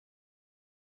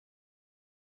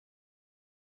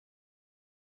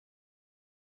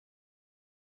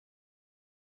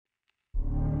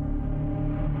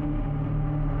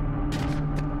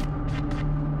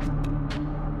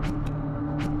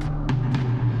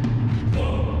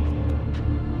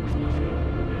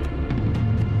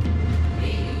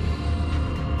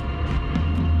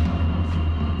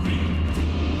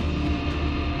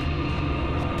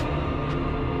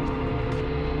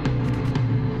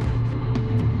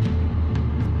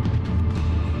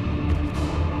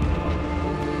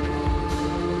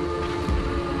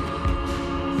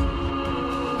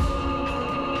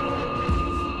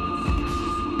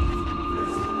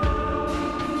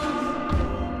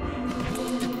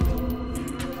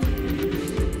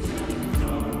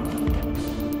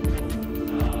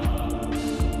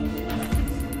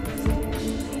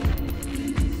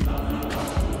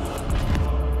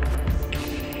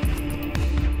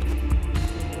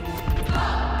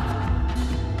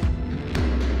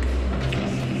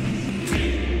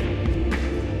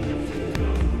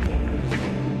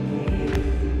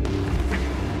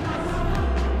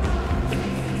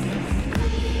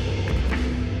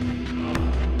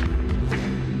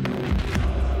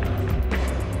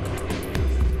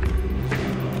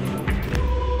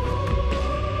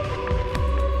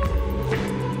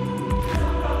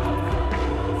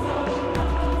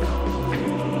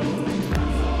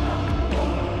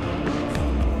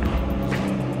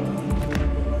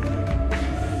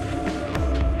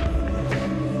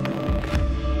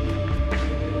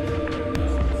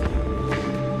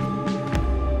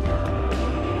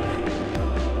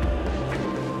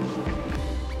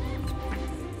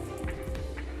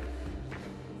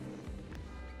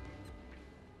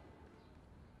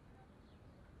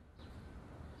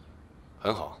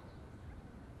很好，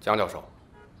江教授，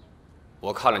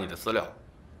我看了你的资料，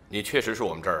你确实是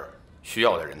我们这儿需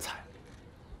要的人才。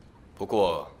不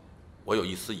过，我有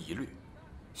一丝疑虑，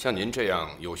像您这样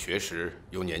有学识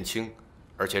又年轻，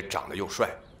而且长得又帅，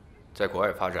在国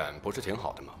外发展不是挺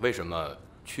好的吗？为什么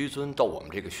屈尊到我们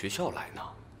这个学校来呢？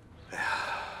哎呀，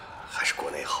还是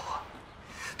国内好啊！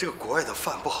这个国外的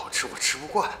饭不好吃，我吃不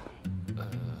惯。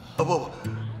不，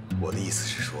我的意思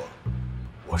是说，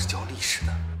我是教历史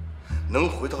的，能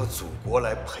回到祖国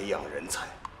来培养人才，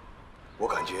我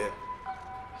感觉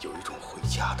有一种回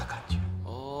家的感觉。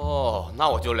哦，那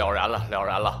我就了然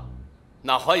了。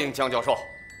那欢迎江教授。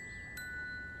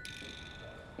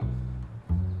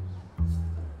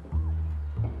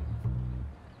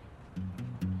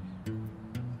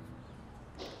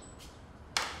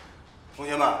同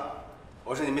学们，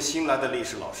我是你们新来的历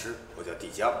史老师，我叫帝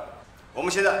江。我们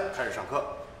现在开始上课。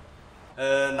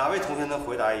哪位同学能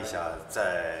回答一下，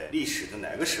在历史的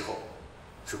哪个时候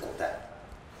是古代？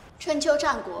春秋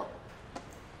战国。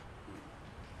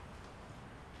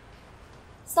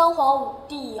三皇五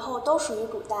帝以后都属于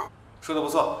古代。说的不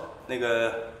错。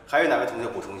还有哪位同学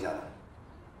补充一下呢？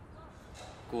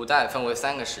古代分为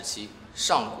3个时期：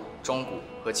上古、中古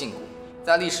和近古。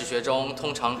在历史学中，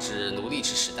通常指奴隶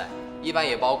制时代，一般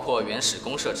也包括原始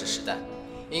公社制时代。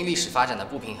因历史发展的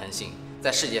不平衡性，在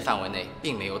世界范围内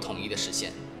并没有统一的实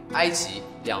现。埃及、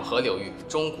两河流域、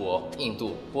中国、印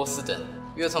度、波斯等，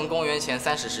约从公元前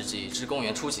30世纪至公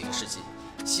元初几个世纪；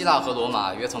希腊和罗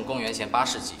马约从公元前8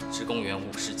世纪至公元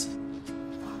5世纪。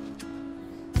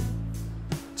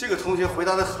这个同学回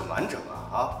答得很完整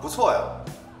啊，不错呀。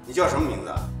你叫什么名字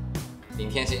啊？林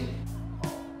天星。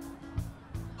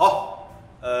好，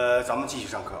咱们继续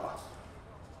上课啊。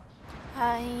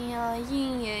哎呀，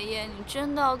应爷爷，你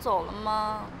真的要走了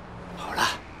吗？好了，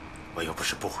我又不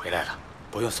是不回来了，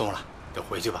不用送了，都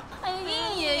回去吧。哎呀，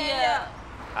应爷爷。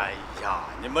哎呀，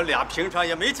你们俩平常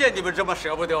也没见你们这么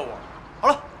舍不得我。好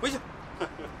了，回去。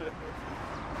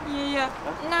爷爷，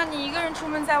那你一个人出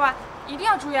门在外，一定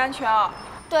要注意安全啊。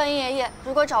对，应爷爷，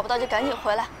如果找不到就赶紧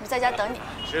回来，我在家等你。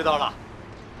知道了。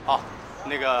好，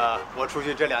我出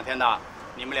去这2天呢，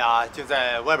你们俩就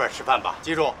在外边吃饭吧，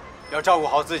记住要照顾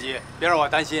好自己，别让我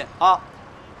担心啊。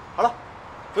好了，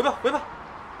回吧。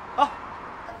啊，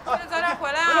记得早点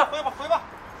回来啊。回吧。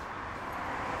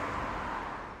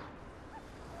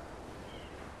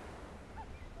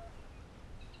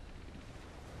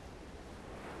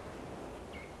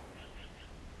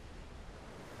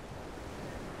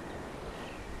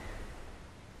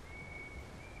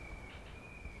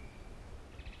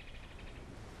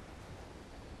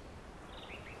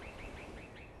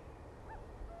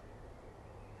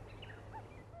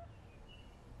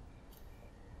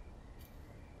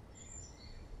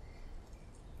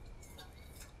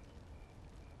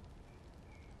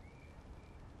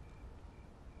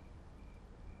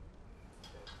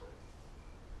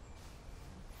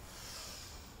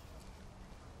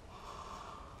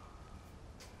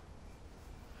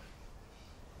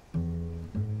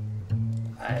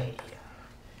哎呀，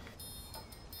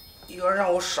又要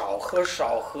让我少喝。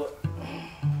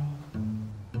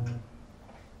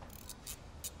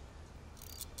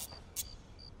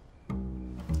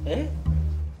哎，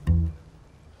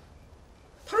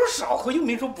他说少喝又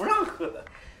没说不让喝的，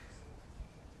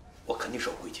我肯定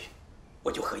守规矩，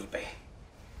我就喝1杯。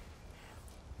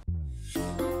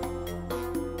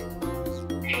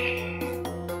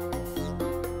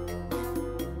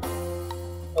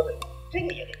哦对，这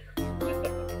个也得。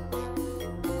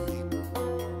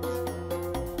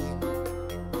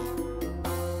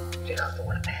这喝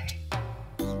多了呗。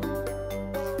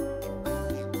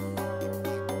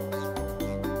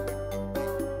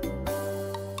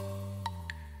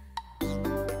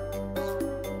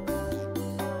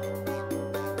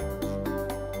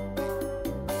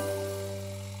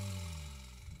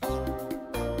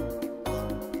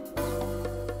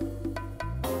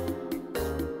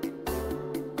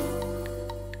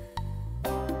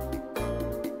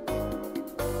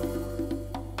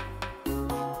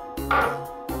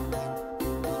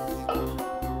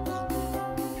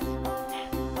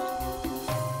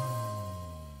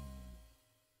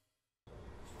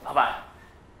老板，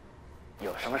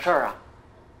有什么事儿啊？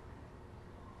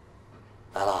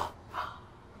来了啊！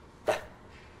来，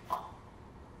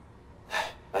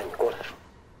来，你过来说。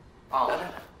啊，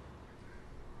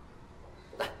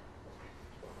来，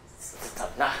怎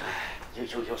么呢？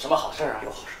有什么好事啊？有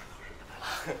好事，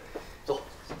来了，坐。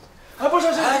哎，不是，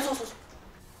哎，坐。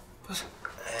不是，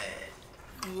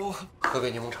喝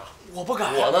杯柠檬茶。我不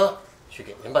敢。我呢，去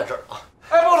给您办事儿啊。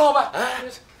哎，不，老板，哎，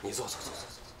你坐。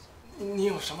你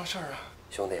有什么事儿啊？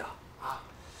兄弟啊，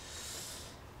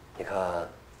你看，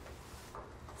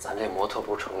咱这模特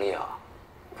部成立啊，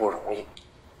不容易，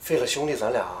费了兄弟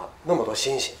咱俩那么多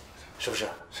心血，是不是？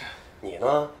是。你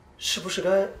呢，是不是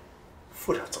该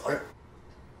负点责任？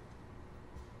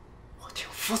我挺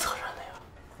负责任的呀。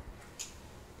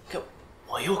你看，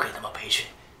我又给他们培训，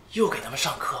又给他们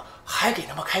上课，还给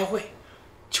他们开会，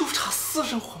就差私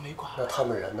生活没管。那他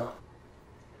们人呢？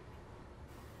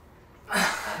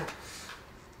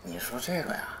你说这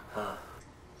个呀？啊，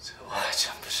这我还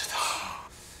真不知道。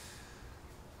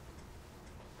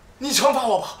你惩罚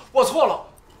我吧，我错了。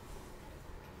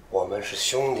我们是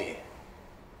兄弟，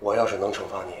我要是能惩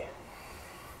罚你，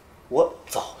我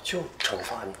早就惩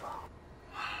罚你了。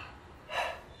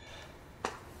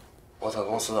模特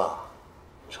公司啊，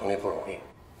成立不容易，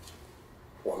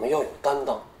我们要有担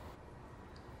当。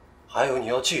还有你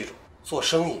要记住，做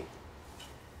生意，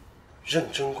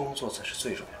认真工作才是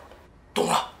最重要的。懂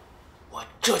了，我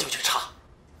这就去查。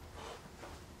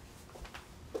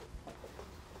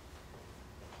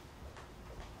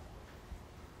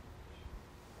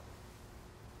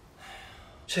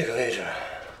这个位置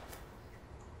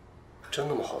真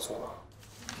那么好做吗？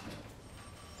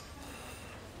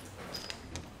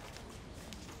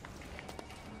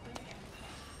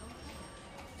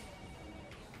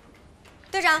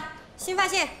队长，新发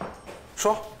现。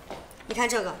说。你看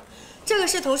这个。这个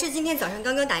是同事今天早上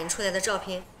刚刚打印出来的照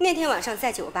片。那天晚上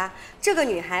在酒吧，这个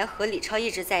女孩和李超一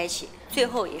直在一起，最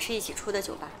后也是一起出的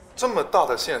酒吧。这么大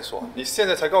的线索，你现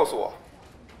在才告诉我？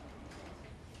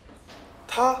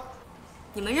他？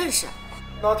你们认识？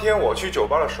那天我去酒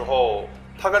吧的时候，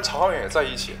他跟曹浩然也在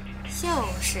一起。就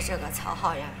是这个曹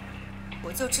浩然，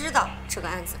我就知道这个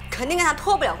案子肯定跟他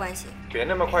脱不了关系。别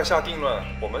那么快下定论，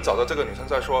我们找到这个女生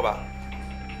再说吧。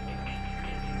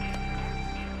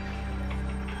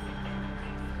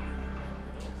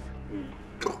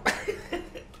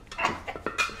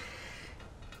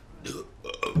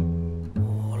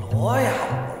罗呀，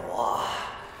罗，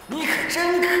你可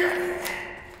真可怜。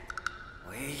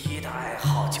唯一的爱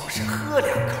好就是喝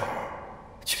两口，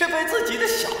却被自己的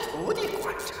小徒弟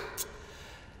管着，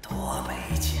多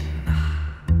没劲呐！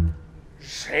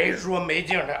谁说没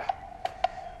劲的？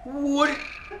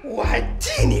我还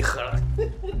替你喝了，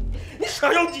你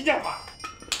少用激将法。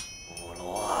五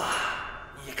罗，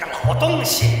你个老东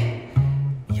西，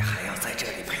你还要在这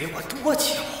里陪我多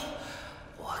久？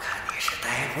我看你是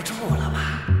待不住了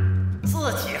吧？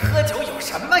自己喝酒有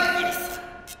什么意思？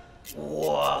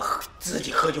我自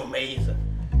己喝酒没意思，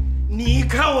你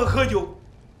看我喝酒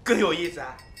更有意思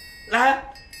啊！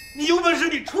来，你有本事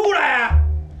你出来啊！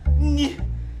你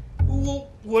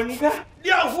看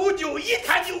2壶酒1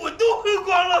坛酒我都喝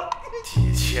光了。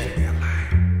几千年来，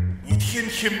你天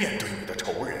天面对你的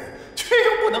仇人，却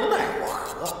又不能奈我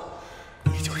何，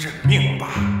你就认命吧。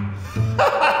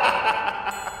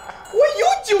我有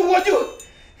酒我就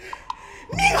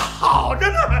命好着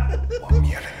呢。我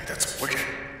灭了你的族人，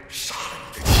杀了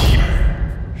你的妻儿，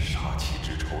杀妻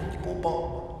之仇你不报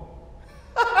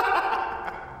吗？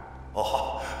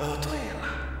哦，对了，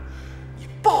你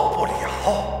报不了。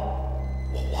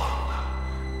我忘了，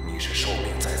你是受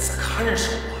命在此看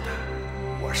守我的。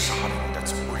我杀了你的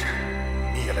族人，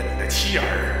灭了你的妻儿，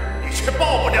你却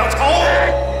报不了仇。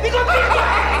你给我闭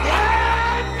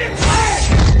嘴！闭嘴！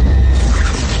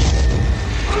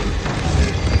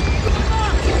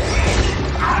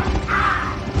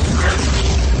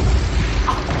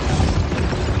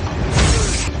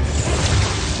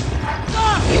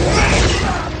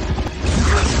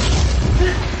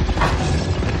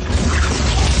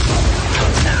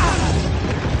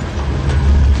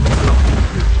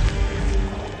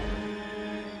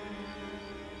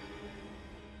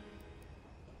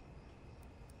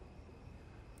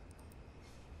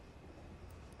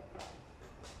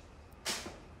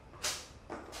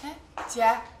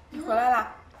姐，你回来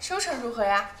啦？收成如何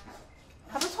呀？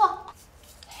还不错。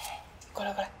哎，过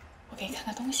来过来，我给你看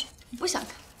看东西。你不想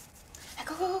看？哎，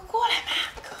快过来嘛！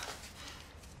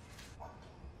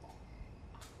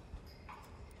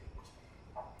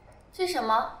这是什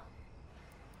么？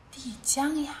帝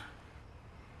江呀。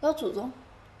老祖宗？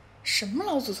什么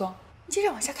老祖宗？你接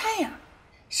着往下看呀。《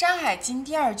山海经》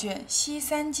第2卷西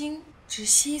三经之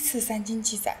西次三经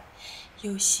记载。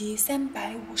有西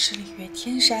350里月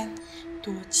天山，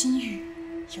多金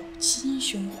玉，有金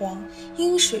雄黄，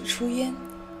因水出焉，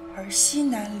而西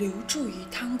南流注于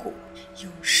汤谷，有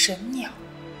神鸟，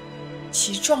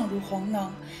其状如红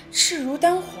囊，赤如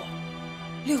丹火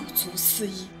，6足4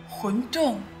翼，混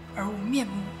沌而无面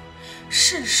目，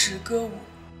适时歌舞，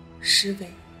实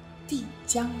为帝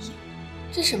江也。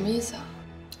这什么意思啊？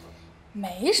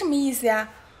没什么意思呀，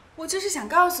我就是想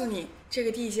告诉你，这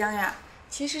个帝江呀，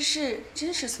其实是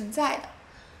真实存在的。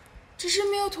只是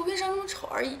没有图片上那么丑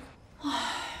而已。唉，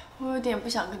我有点不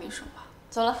想跟你说话。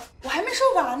走了，我还没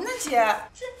说完呢，姐。哎。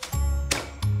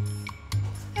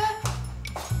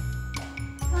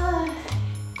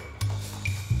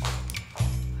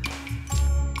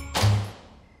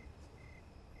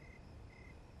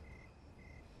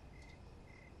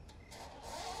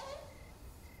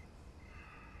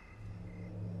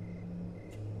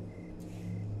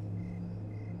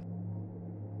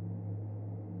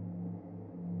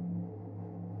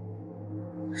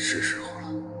是时候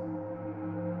了。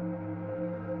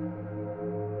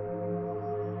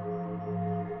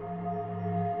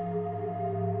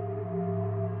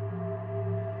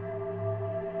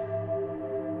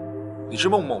你是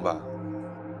梦梦吧？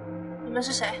你们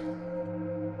是谁？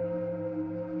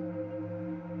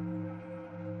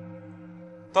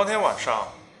当天晚上，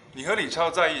你和李超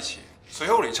在一起，随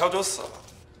后李超就死了，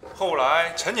后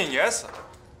来陈颖也死了。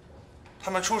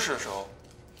他们出事的时候，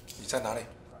你在哪里？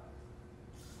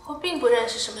我并不认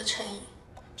识什么陈颖。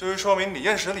这就说明你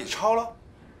认识李超了。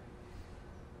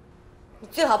你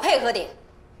最好配合点。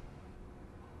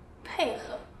配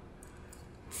合？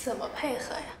怎么配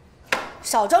合呀？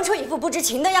少装出一副不知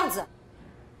情的样子。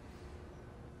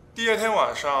第二天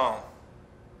晚上，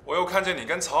我又看见你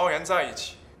跟曹浩然在一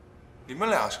起，你们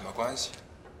俩什么关系？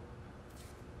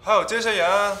还有这些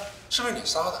人是不是你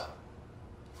杀的？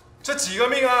这几个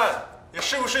命案也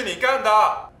是不是你干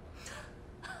的？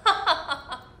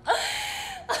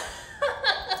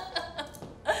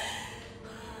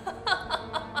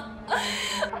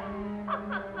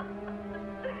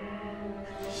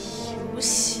游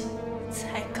戏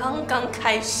才刚刚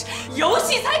开始，游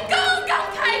戏才刚刚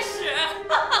开始，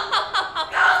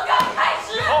刚刚开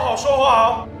始。好好说话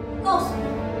啊！告诉你，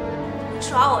你们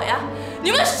耍我呀！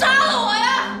你们杀了我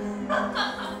呀！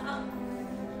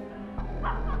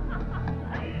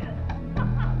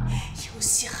游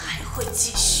戏还会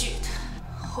继续的。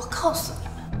我告诉你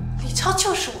们，李超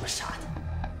就是我杀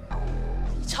的。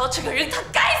李超这个人，他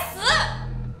该死！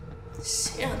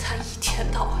谁让他一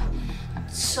天到晚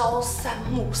朝三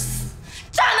暮四，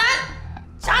渣男，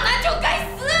渣男就该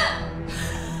死！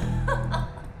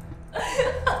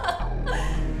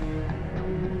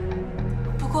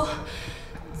不过，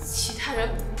其他人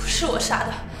不是我杀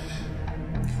的，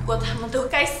不过他们都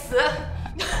该死。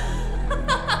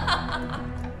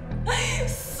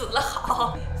死了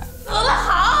好，死了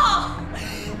好，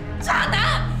渣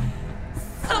男，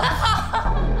死了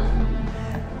好。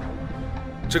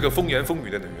这个风言风语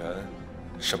的女人，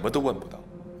什么都问不到。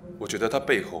我觉得她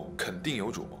背后肯定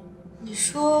有主谋。你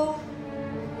说，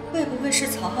会不会是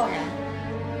曹浩然？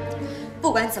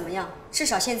不管怎么样，至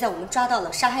少现在我们抓到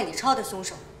了杀害李超的凶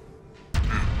手。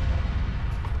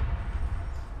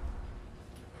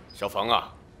小冯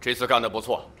啊，这次干得不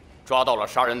错，抓到了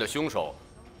杀人的凶手，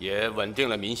也稳定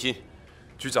了民心。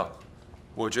局长，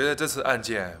我觉得这次案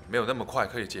件没有那么快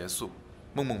可以结束，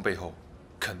梦梦背后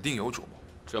肯定有主谋。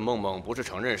这梦梦不是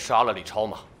承认杀了李超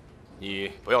吗？你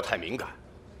不要太敏感。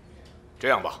这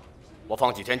样吧，我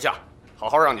放几天假，好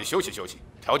好让你休息休息，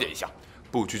调节一下。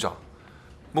不，局长，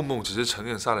梦梦只是承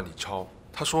认杀了李超，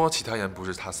她说其他人不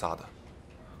是她杀的。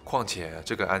况且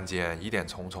这个案件疑点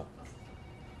重重，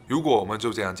如果我们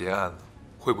就这样结案，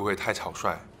会不会太草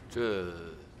率？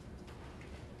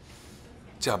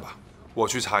这样吧，我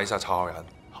去查一下曹浩然。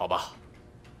好吧。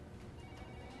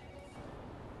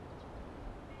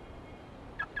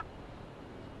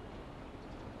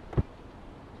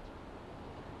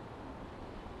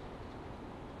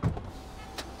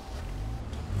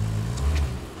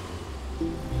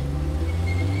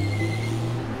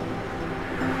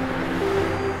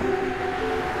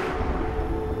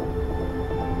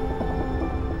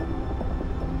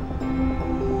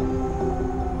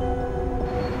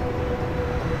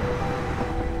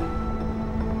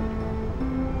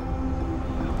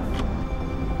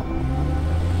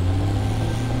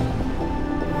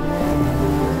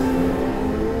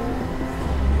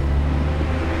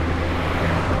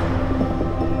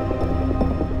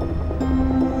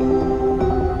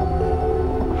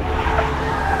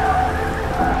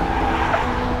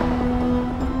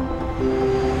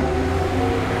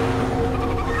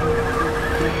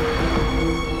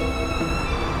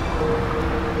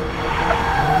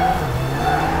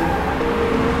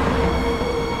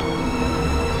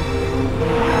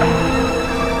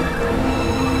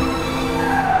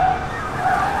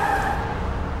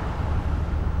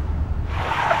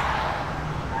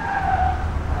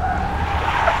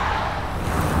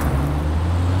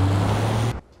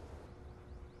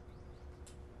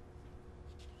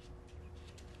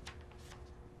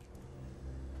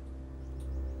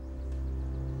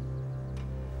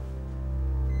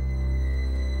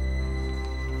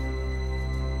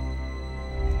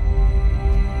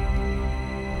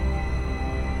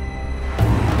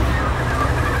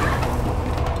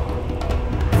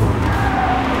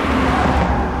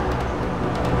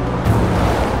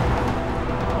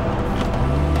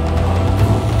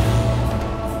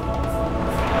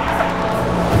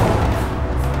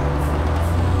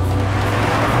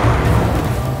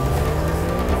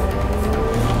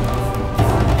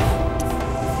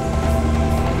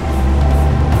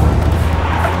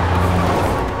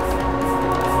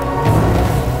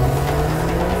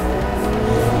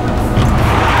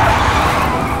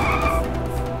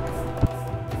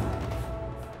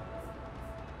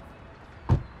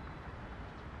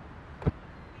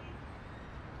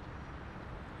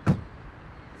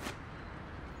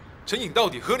陈颖到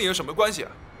底和你有什么关系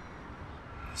啊？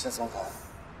先松开。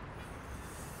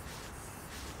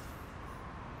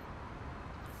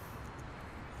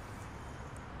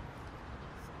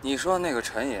你说那个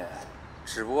陈颖，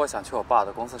只不过想去我爸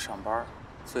的公司上班，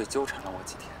所以纠缠了我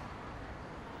几天，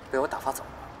被我打发走了。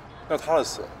那他的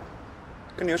死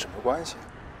跟你有什么关系？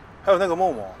还有那个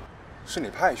梦梦，是你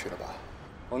派去的吧？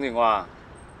冯警官，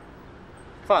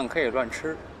饭可以乱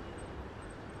吃，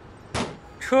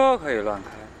车可以乱开，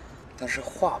但是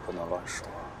话不能乱说。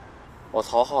我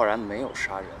曹浩然没有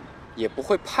杀人，也不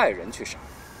会派人去杀人，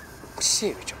不屑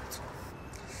于这么做。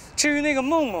至于那个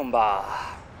梦梦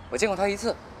吧，我见过她一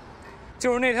次，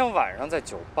就是那天晚上在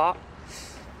酒吧。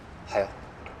还有，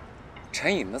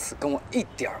陈颖的死跟我一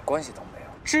点关系都没有。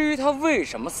至于她为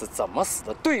什么死、怎么死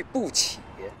的，对不起，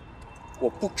我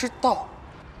不知道。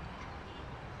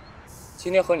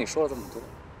今天和你说了这么多，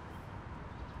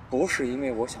不是因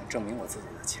为我想证明我自己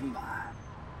的清白，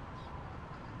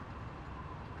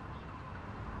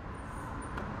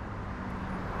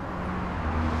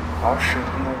而是因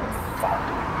为我反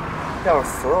对。要是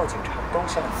所有警察都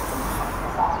像你这么狠的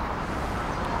话，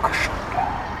我可受不了。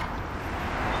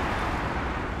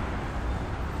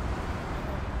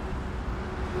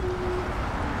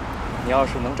你要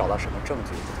是能找到什么证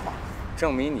据的话，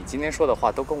证明你今天说的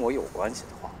话都跟我有关系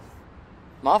的话，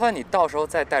麻烦你到时候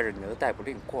再带着你的逮捕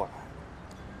令过来，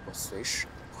我随时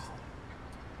都好。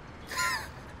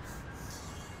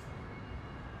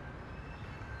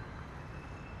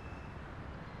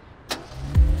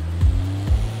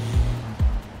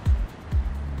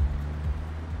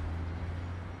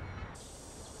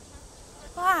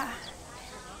哇，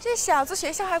这小子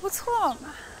学校还不错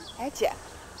嘛。哎，姐，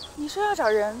你说要找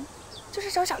人，就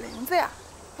是找小林子呀？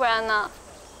不然呢？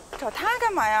找他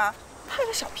干嘛呀？他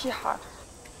个小屁孩。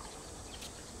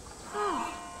哦，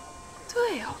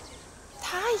对哦，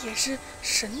他也是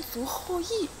神族后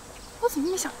裔，我怎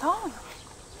么没想到呢？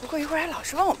不过一会儿还老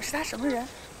是问我们是他什么人，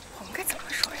我们该怎么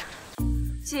说呀？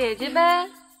姐姐呗。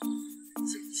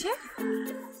姐姐？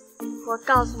我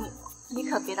告诉你，你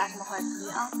可别打什么坏主意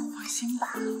啊！放心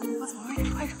吧，我怎么会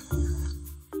是坏主意？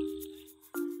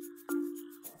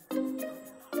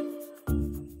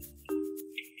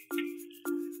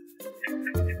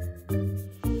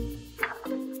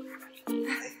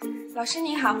老师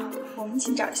您好，我们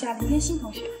请找一下林天心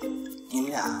同学。你们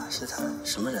俩是他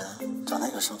什么人？找他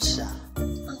有什么事啊？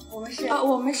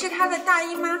我们是他的大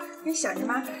姨妈跟小姨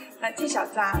妈。这小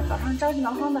子啊，早上着急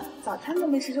忙慌的，早餐都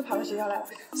没吃就跑到学校来了，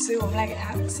所以我们来给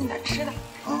他送点吃的。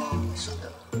哦，是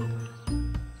的。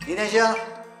林天星，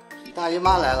你大姨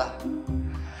妈来了。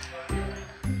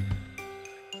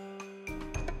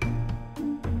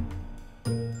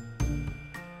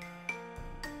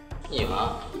你们？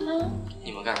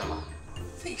你们干什么？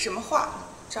废什么话，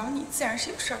找你自然是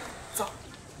有事儿。走。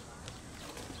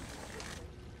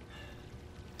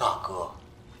大哥，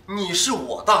你是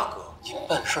我大哥，你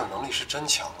办事能力是真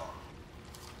强啊！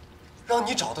让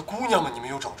你找的姑娘们你没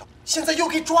有找着，现在又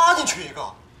给抓进去一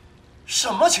个，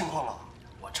什么情况了？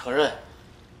我承认，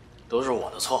都是我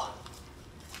的错。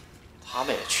他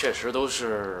们也确实都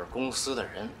是公司的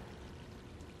人。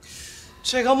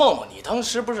这个梦梦，你当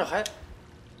时不是还……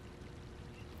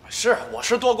是，我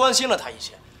是多关心了他一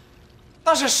些，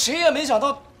但是谁也没想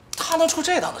到他能出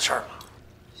这档子事儿嘛。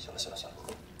行了行了行了，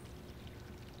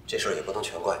这事儿也不能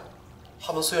全怪你。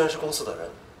他们虽然是公司的人，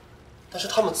但是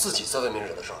他们自己在外面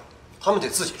惹的事儿，他们得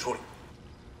自己处理。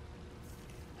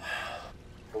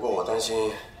不过我担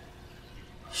心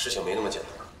事情没那么简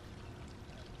单，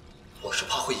我是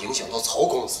怕会影响到曹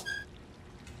公子。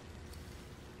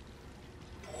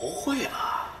不会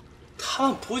吧？他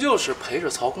们不就是陪着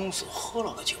曹公子喝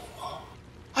了个酒吗？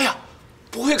哎呀，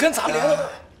不会跟咱连了？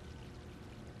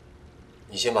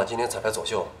你先把今天彩排走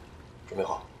秀准备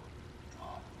好。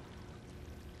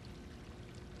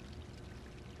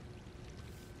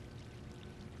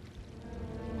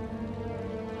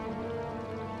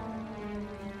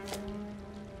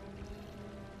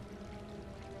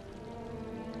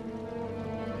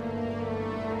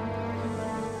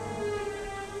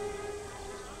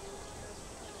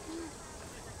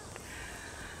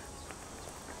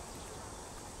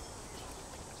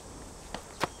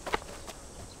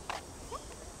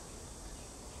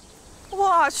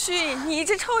我去，你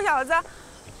这臭小子，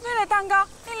为了蛋糕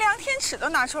连量天尺都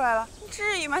拿出来了，你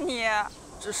至于吗你？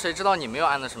这谁知道你没有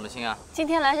安的什么心啊？今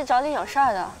天来是找你有事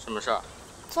儿的。什么事儿？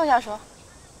坐下说。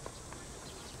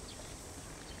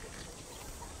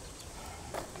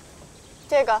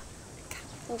这个，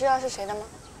你知道是谁的吗？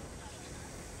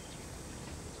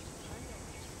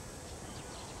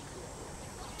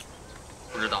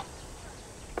不知道。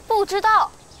不知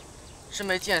道。身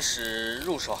为剑士，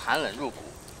入手寒冷入骨，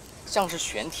像是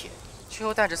玄铁，却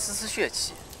又带着丝丝血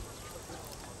气。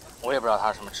我也不知道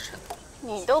它是什么制成的。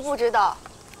你都不知道？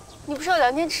你不是有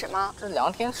量天尺吗？这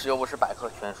量天尺又不是百科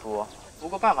全书，不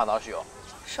过办法倒是有。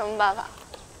什么办法？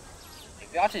你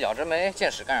不要去咬这枚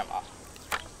剑矢干什么？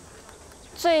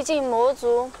最近魔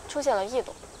族出现了异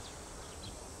动。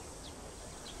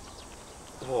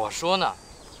我说呢，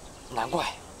难怪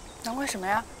什么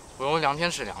呀？我用量天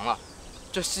尺量了，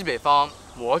这西北方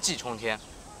魔迹冲天，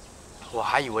我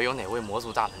还以为有哪位魔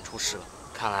族大能出事了，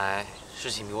看来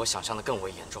事情比我想象的更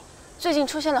为严重。最近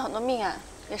出现了很多命案，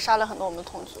也杀了很多我们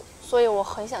同族，所以我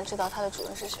很想知道它的主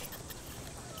人是谁。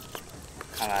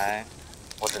看来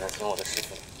我只能听我的师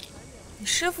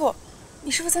傅。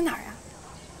你师傅在哪儿呀？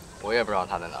我也不知道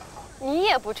他在哪儿。你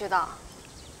也不知道？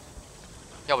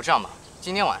要不这样吧，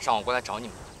今天晚上我过来找你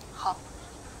们。好，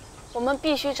我们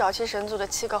必须找齐神族的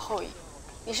7个后裔。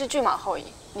你是巨蟒后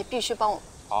裔，你必须帮我。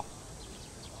好。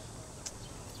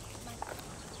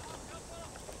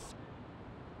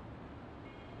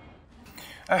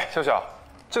哎，笑笑，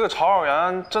这个曹尔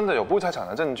元真的有不财产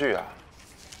的证据啊？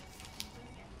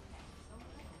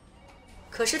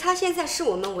可是他现在是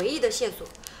我们唯一的线索，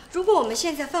如果我们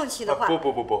现在放弃的话，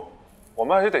不，我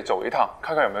们还是得走一趟，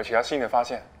看看有没有其他新的发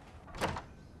现。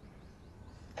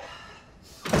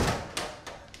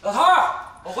老头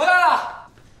儿，我回来了。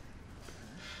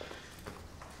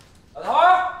老头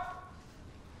儿，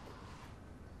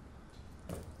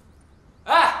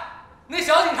哎，那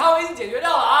小警察我已经解决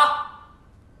掉了啊！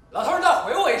老头儿，你再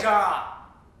回我一声啊！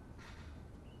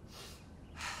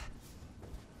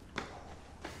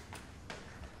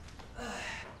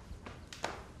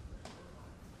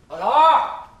老头儿。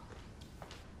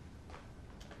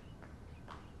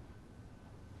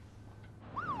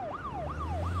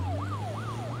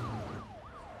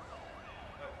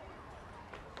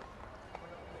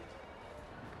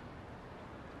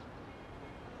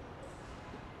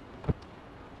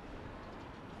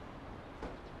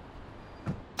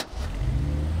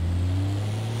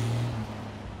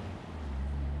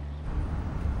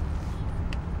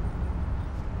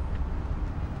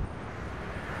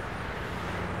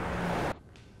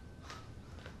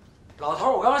老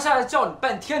头，我刚刚下来叫你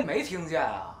半天，你没听见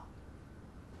啊？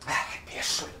哎，别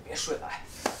睡了，哎，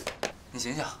你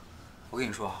醒醒！我跟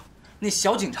你说，那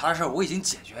小警察的事我已经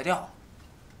解决掉了。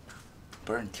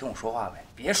不是，你听我说话呗，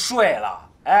别睡了，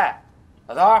哎，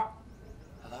老头儿，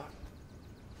老头儿。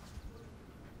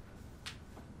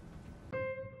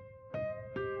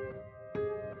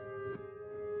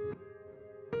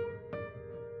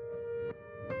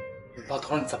老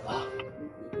头，你怎么了？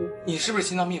你是不是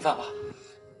心脏病犯了？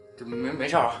没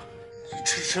事啊，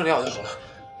吃了药就好了。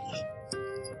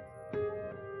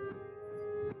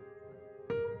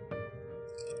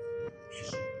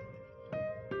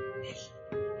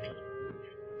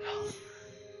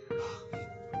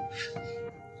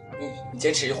你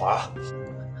坚持一会儿啊。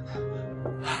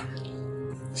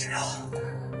吃药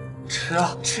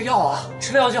啊，吃药啊，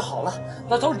吃了药就好了。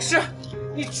老头，你吃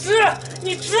啊！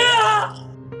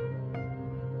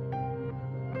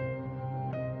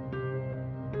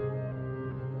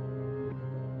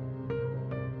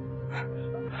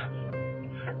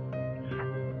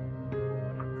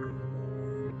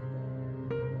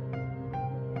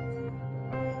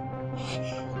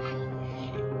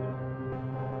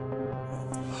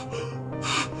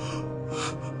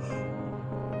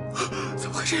怎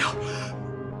么会这样？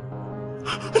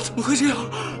怎么会这样？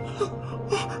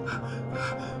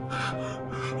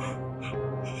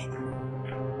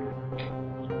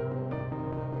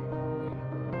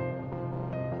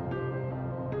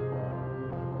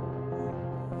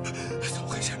怎么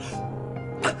回事？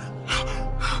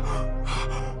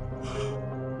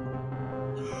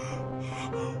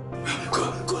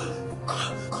滚！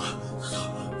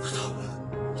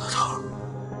老头，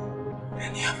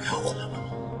你也不要回来了。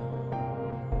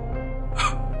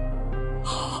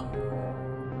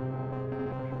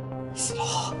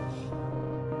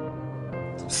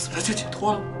死了就解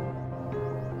脱了，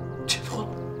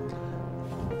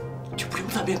就不用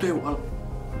再面对我了。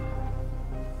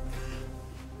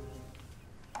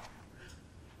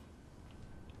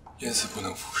冤死不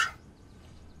能复生，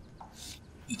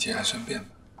你节哀顺变吧。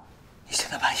你现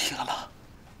在满意了吗？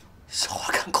笑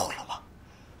话看够了吗？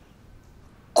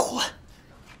滚！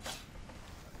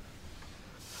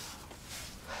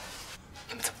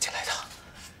你们怎么进来的？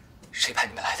谁派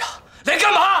你们来的？来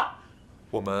干嘛？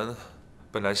我们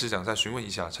本来是想再询问一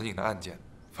下陈颖的案件，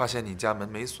发现你家门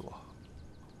没锁，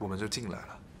我们就进来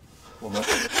了。我们，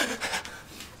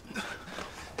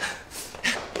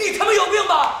你他妈有病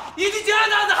吧！已经结案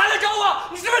的案子还来找我，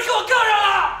你是不是给我杠上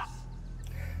了？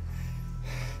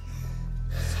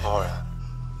陶然，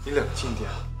你冷静点。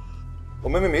我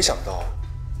妹妹没想到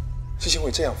事情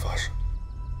会这样发生。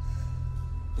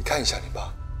你看一下你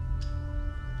爸，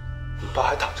你爸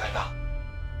还躺在那，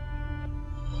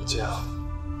你这样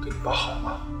对你爸好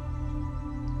吗？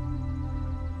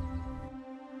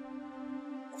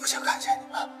我不想看见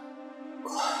你们，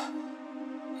快！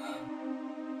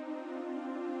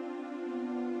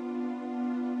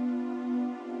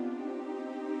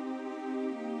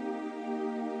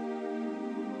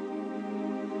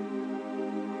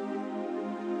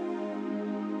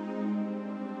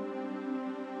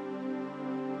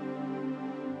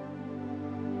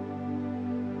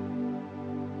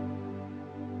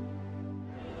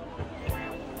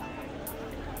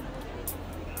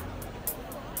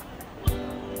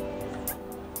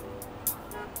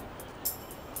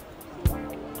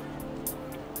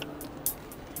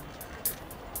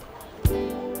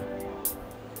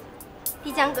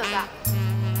丽江哥哥，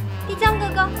丽江哥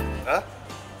哥。啊？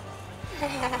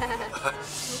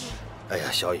哎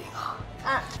呀，小颖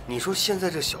啊，你说现在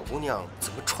这小姑娘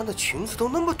怎么穿的裙子都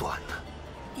那么短呢？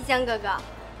丽江哥哥，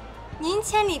您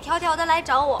千里迢迢的来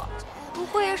找我，不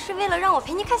会是为了让我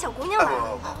陪你看小姑娘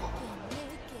吧？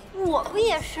我不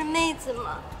也是妹子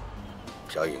吗？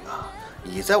小颖啊，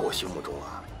你在我心目中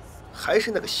啊，还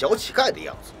是那个小乞丐的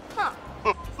样子。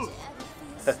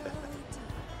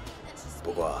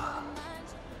不过，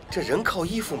这人靠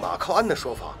衣服，马靠鞍的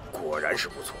说法果然是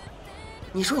不错。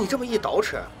你说你这么一捯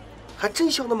饬，还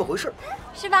真像那么回事，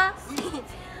是吧？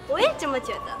我也这么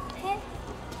觉得。嘿，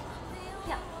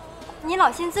呀，你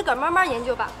老先自个儿慢慢研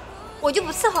究吧，我就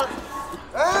不伺候了。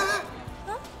哎，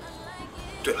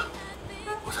对了，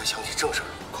我才想起正事儿，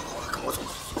快，跟我走。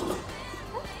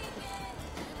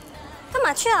干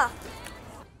嘛去啊？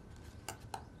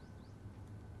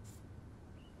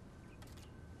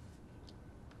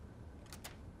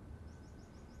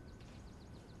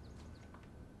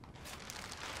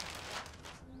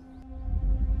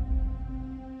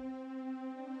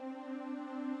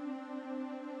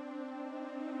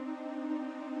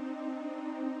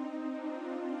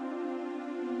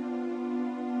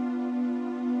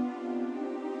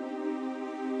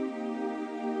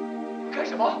干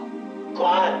什么？滚！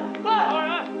大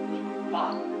人，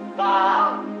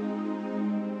爸！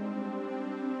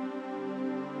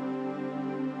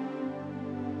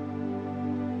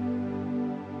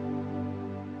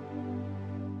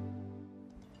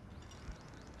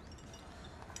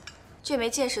这枚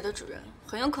剑矢的主人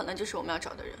很有可能就是我们要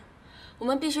找的人，我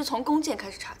们必须从弓箭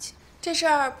开始查起。这事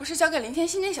儿不是交给林天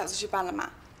心那小子去办了吗？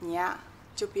你呀，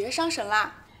就别伤神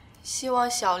啦。希望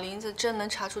小林子真能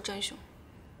查出真凶。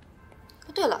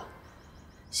对了，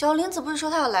小林子不是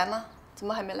说他要来吗？怎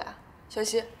么还没来啊？小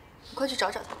西，你快去找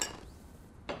找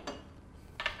他。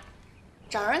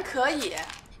找人可以，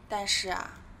但是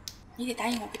啊，你得答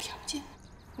应我个条件。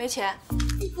没钱？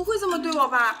你不会这么对我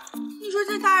吧？你说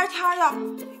这大热天的，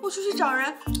我出去找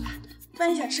人，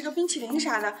万一想吃个冰淇淋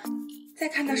啥的，再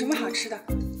看到什么好吃的，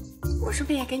我顺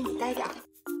便也给你带点儿。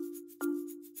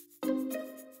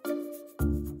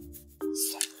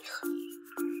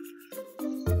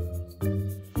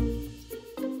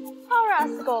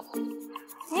Horoscope，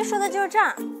 您说的就是这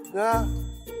儿。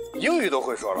英语都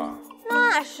会说了。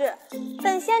那是，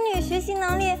本仙女学习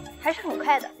能力还是很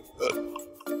快的。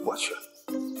我去，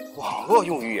网络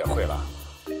用语也会了。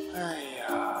哎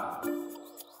呀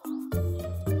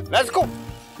 ，Let's go。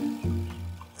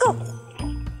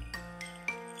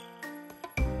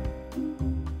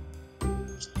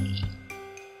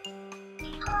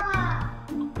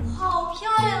好漂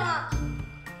亮啊！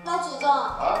老祖宗，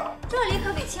这里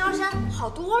可比青瑶山好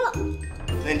多了。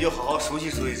那你就好好熟悉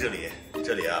熟悉这里，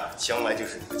这里啊，将来就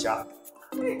是你的家。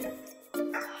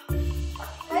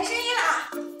来生意啦！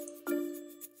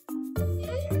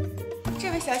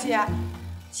这位小姐，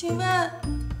请问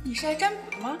你是来占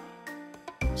卜的吗？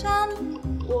占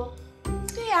卜？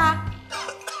对呀。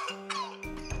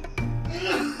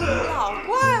老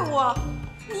怪物，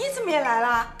你怎么也来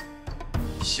了？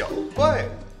小怪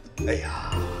物，哎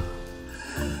呀，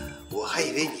我还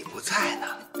以为你不在呢。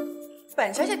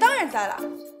本小姐当然在了。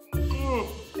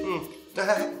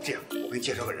来，这样我给你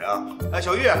介绍个人啊。哎，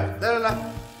小玉，来。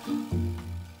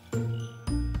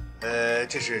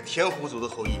这是天狐族的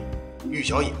后裔，玉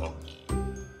小影。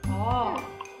哦，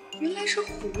原来是狐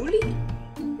狸。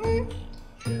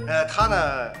他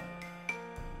呢，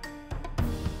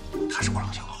他是我老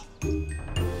相好。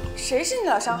谁是你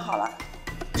老相好了？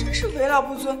真是为老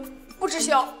不尊，不知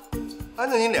羞。那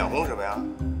你脸红什么呀？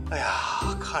哎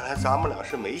呀，看来咱们俩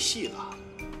是没戏了。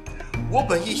我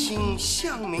本一心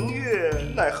向明月，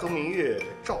奈何明月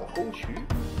照沟渠。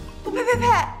我呸！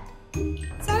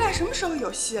咱俩什么时候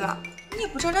有戏了？你你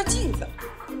不照照镜子，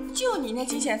就你那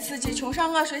惊险刺激、穷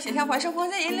山恶水、险象环生、浑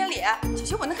身银铃脸，姐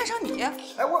姐我能看上你？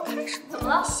哎，我看什么？怎么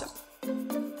了？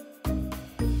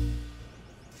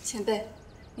前辈，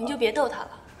您就别逗他了。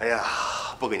哎呀，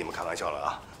不跟你们开玩笑了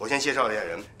啊！我先介绍一下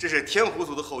人，这是天狐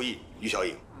族的后裔于小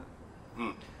颖，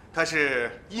她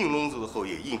是应龙族的后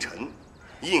裔应晨，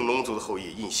应龙族的后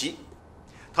裔应熙，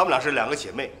她们俩是2个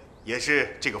姐妹，也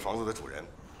是这个房子的主人。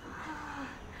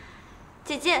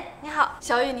姐姐你好，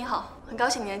小雨你好，很高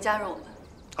兴你能加入我们。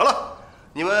好了，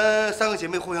你们3个姐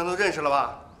妹互相都认识了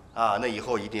吧？啊，那以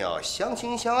后一定要相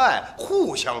亲相爱，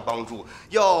互相帮助，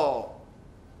要。哦，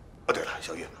对了，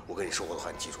小玉，我跟你说过的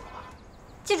话，你记住了吧？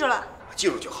记住了。记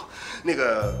住就好。那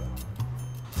个，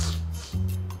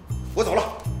我走了。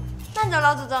慢走，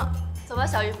老祖宗。走吧，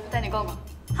小玉，我带你逛逛。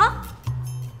好。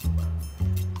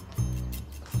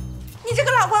你这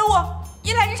个老怪物，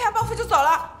一来日常报复就走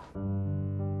了。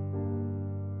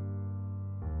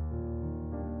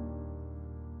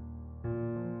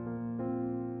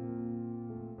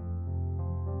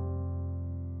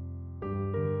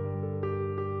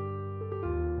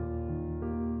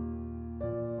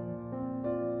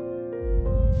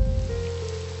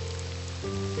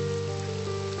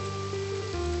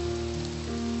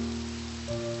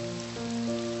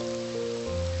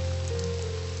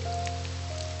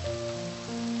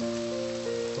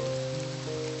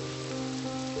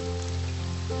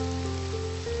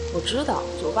我知道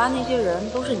酒吧那些人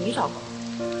都是你找的，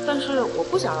但是我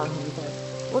不想让他们在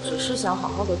意，我只是想好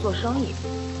好的做生意。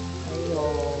还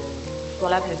有，多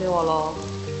来陪陪我喽。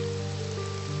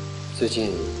最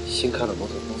近新开了模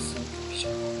特公司，你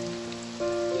想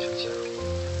加入？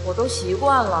我都习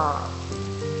惯了。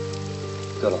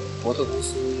对了，模特公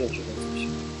司要举办走秀，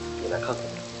你来看看吗？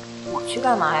我去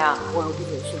干嘛呀？我又不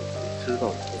走秀。知道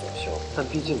你不走秀，但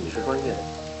毕竟你是专业的。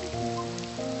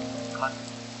看。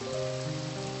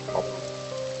好不好？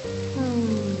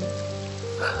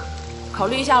考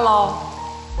虑一下喽。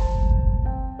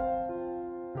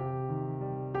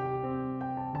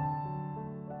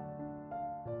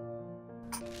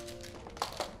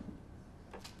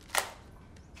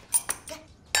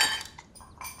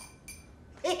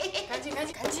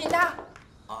赶紧的！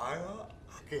哎呀，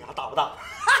这牙大不大？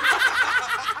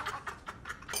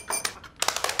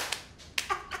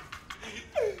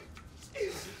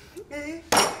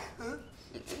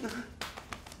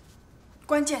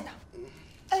关键的。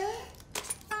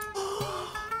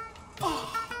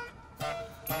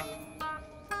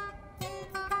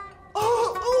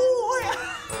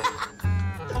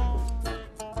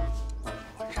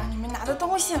我让你们拿的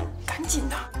东西，赶紧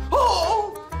的。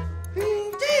这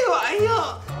个，哎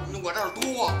呀，我这儿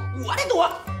多，我的多，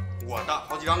我的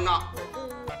好几张呢。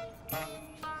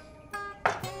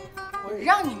我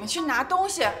让你们去拿东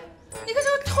西，你看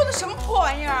这偷的什么破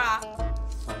玩意儿啊！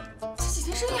这几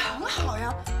天生意很好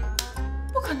呀，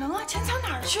不可能啊，钱藏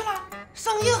哪儿去了？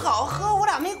生意好和我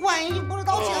俩没关系，不知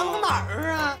道钱往哪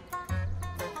儿啊？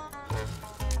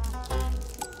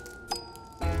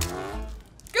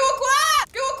给我滚！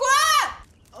给我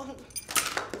滚！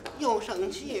又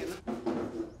生气了。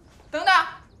等等，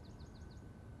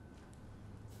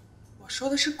我说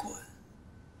的是滚。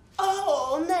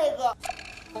哦，那个。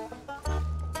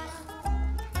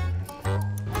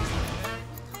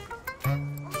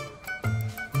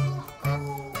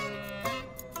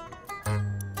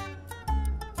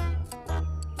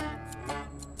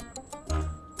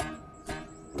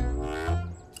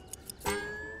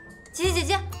姐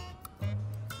姐，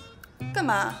干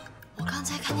嘛？我刚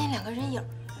才看见2个人影，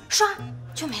唰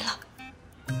就没了。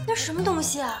那什么东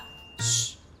西啊？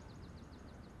嘘，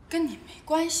跟你没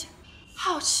关系。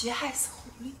好奇害死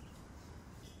狐狸。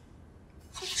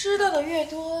知道的越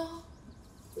多，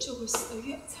就会死得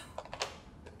越惨。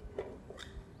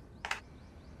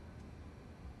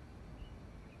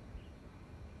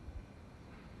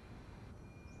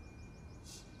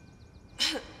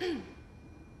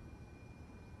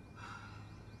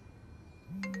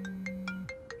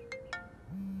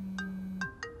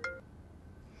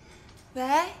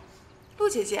喂，陆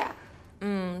姐姐。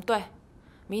对，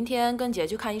明天跟姐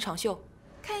去看一场秀。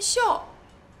看秀？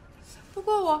不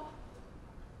过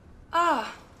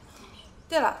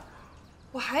对了，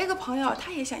我还有一个朋友，他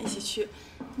也想一起去，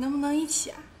能不能一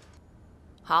起啊？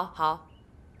好，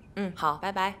好，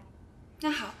拜拜。那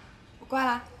好，我挂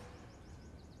了。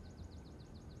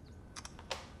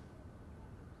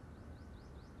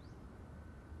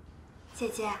姐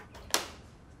姐，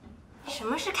什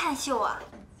么是看秀啊？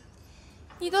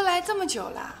你都来这么久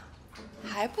了，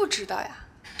还不知道呀，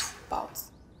土包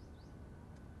子。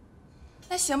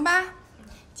那行吧，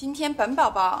今天本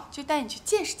宝宝就带你去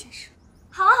见识见识。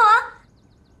好啊，好啊。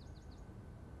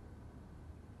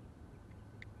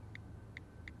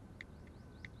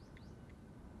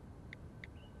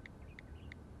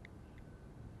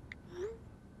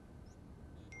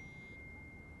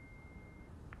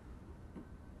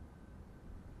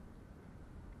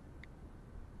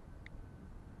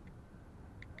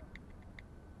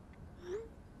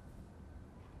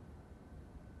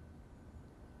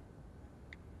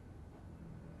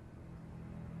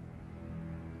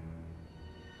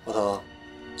木头，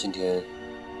今天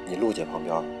你陆姐旁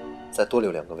边再多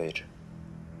留2个位置。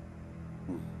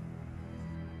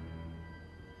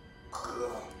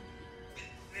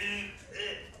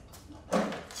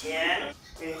钱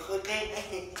会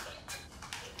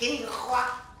给你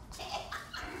花。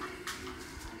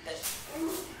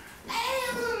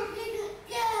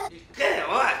干什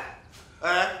么？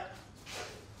哎，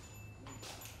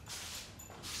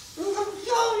你怎么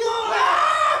要了？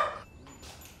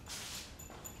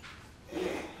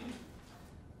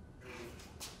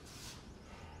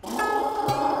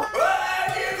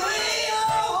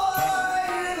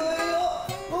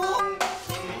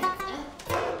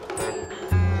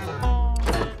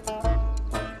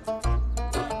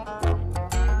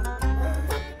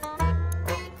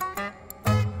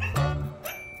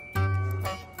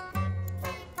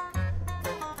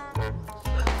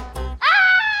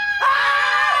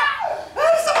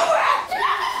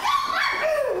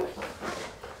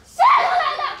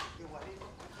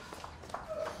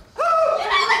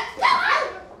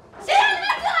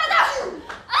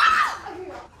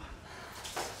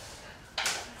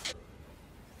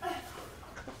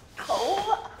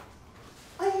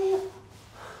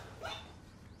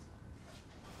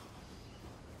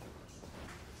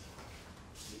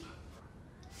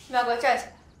你们俩给我站起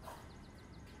来！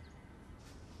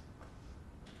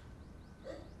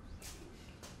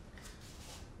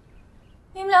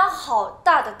你们俩好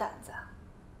大的胆子啊！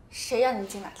谁让你们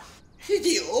进来的？是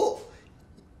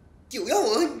酒让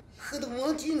我喝的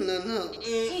忘劲了呢。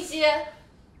一熙，一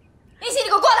熙，你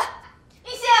给我过来！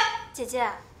一熙，姐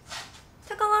姐，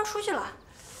他刚刚出去了。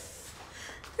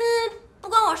不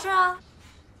关我事啊。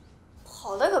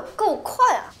跑得可够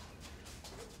快啊！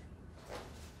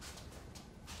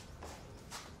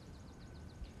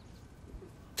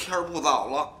天儿不早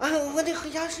了，我得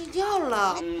回家睡觉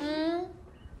了。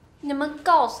你们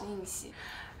告诉应熙，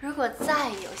如果再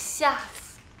有下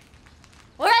次，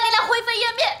我让你俩灰飞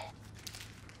烟灭。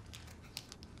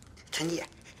陈姐，